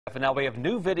And now we have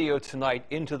new video tonight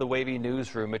into the Wavy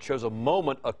newsroom. It shows a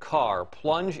moment a car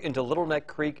plunged into Little Neck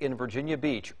Creek in Virginia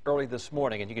Beach early this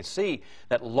morning. And you can see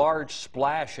that large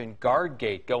splash and guard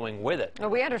gate going with it.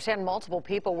 We understand multiple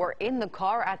people were in the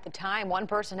car at the time. One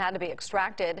person had to be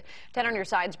extracted. 10 on your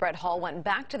side's Brett Hall went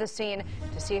back to the scene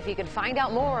to see if he could find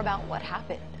out more about what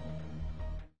happened.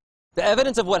 The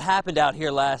evidence of what happened out here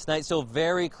last night still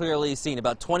very clearly seen.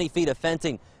 About 20 feet of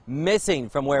fencing missing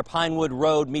from where Pinewood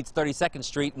Road meets 32nd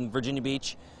Street in Virginia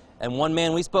Beach. And one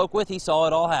man we spoke with, he saw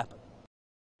it all happen.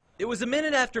 It was a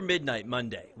minute after midnight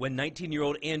Monday when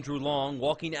 19-year-old Andrew Long,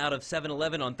 walking out of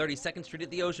 7-Eleven on 32nd Street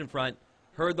at the oceanfront,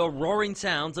 heard the roaring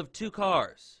sounds of two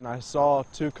cars. And I saw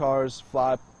two cars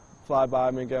fly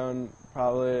by me going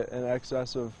probably in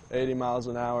excess of 80 miles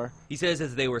an hour. He says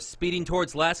as they were speeding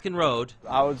towards Laskin Road,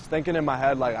 I was thinking in my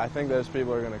head, like, I think those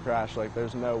people are going to crash. Like,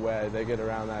 there's no way they get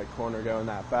around that corner going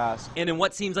that fast. And in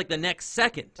what seems like the next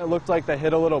second, it looked like they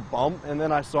hit a little bump, and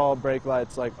then I saw brake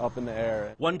lights like up in the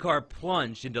air. One car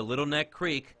plunged into Little Neck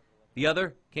Creek. The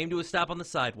other came to a stop on the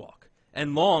sidewalk.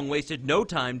 And Long wasted no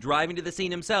time driving to the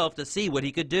scene himself to see what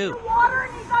he could do. Water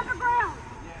and he's underground.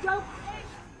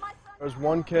 There was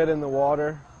one kid in the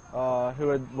water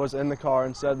who was in the car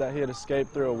and said that he had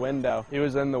escaped through a window. He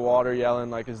was in the water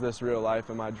yelling, like, is this real life?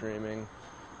 Am I dreaming?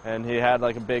 And he had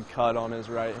like a big cut on his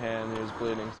right hand. He was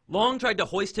bleeding. Long tried to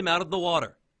hoist him out of the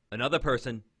water. Another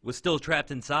person was still trapped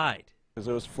inside. Because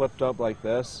it was flipped up like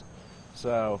this,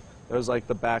 so it was like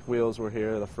the back wheels were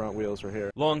here, the front wheels were here.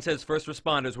 Long says first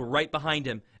responders were right behind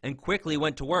him and quickly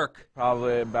went to work.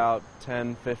 Probably about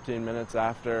 10-15 minutes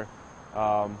after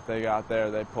they got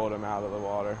there, they pulled him out of the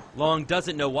water. Long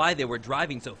doesn't know why they were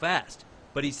driving so fast,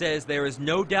 but he says there is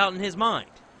no doubt in his mind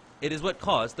it is what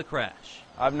caused the crash.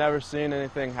 I've never seen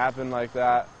anything happen like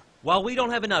that. While we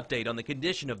don't have an update on the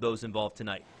condition of those involved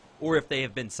tonight, or if they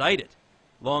have been cited,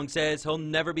 Long says he'll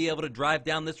never be able to drive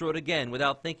down this road again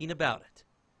without thinking about it.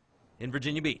 In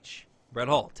Virginia Beach, Brett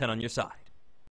Hall, 10 on your side.